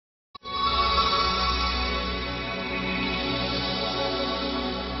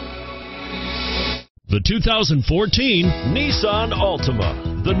The 2014 Nissan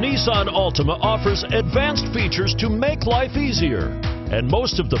Altima. The Nissan Altima offers advanced features to make life easier, and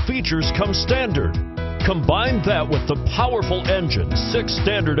most of the features come standard. Combine that with the powerful engine, 6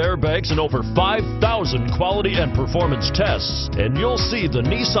 standard airbags, and over 5,000 quality and performance tests, and you'll see the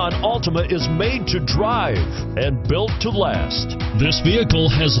Nissan Altima is made to drive and built to last. This vehicle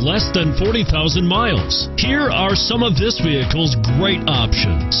has less than 40,000 miles. Here are some of this vehicle's great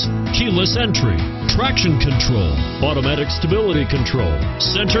options: keyless entry, traction control, automatic stability control,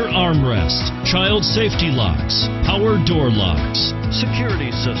 center armrest, child safety locks, power door locks,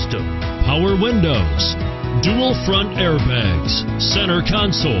 security system, power windows, dual front airbags, center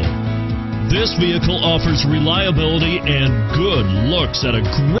console. This vehicle offers reliability and good looks at a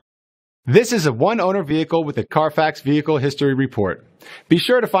great... This is a one-owner vehicle with a Carfax Vehicle History Report. Be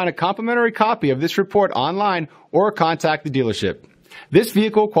sure to find a complimentary copy of this report online or contact the dealership. This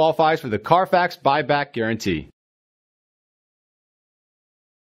vehicle qualifies for the Carfax Buyback Guarantee.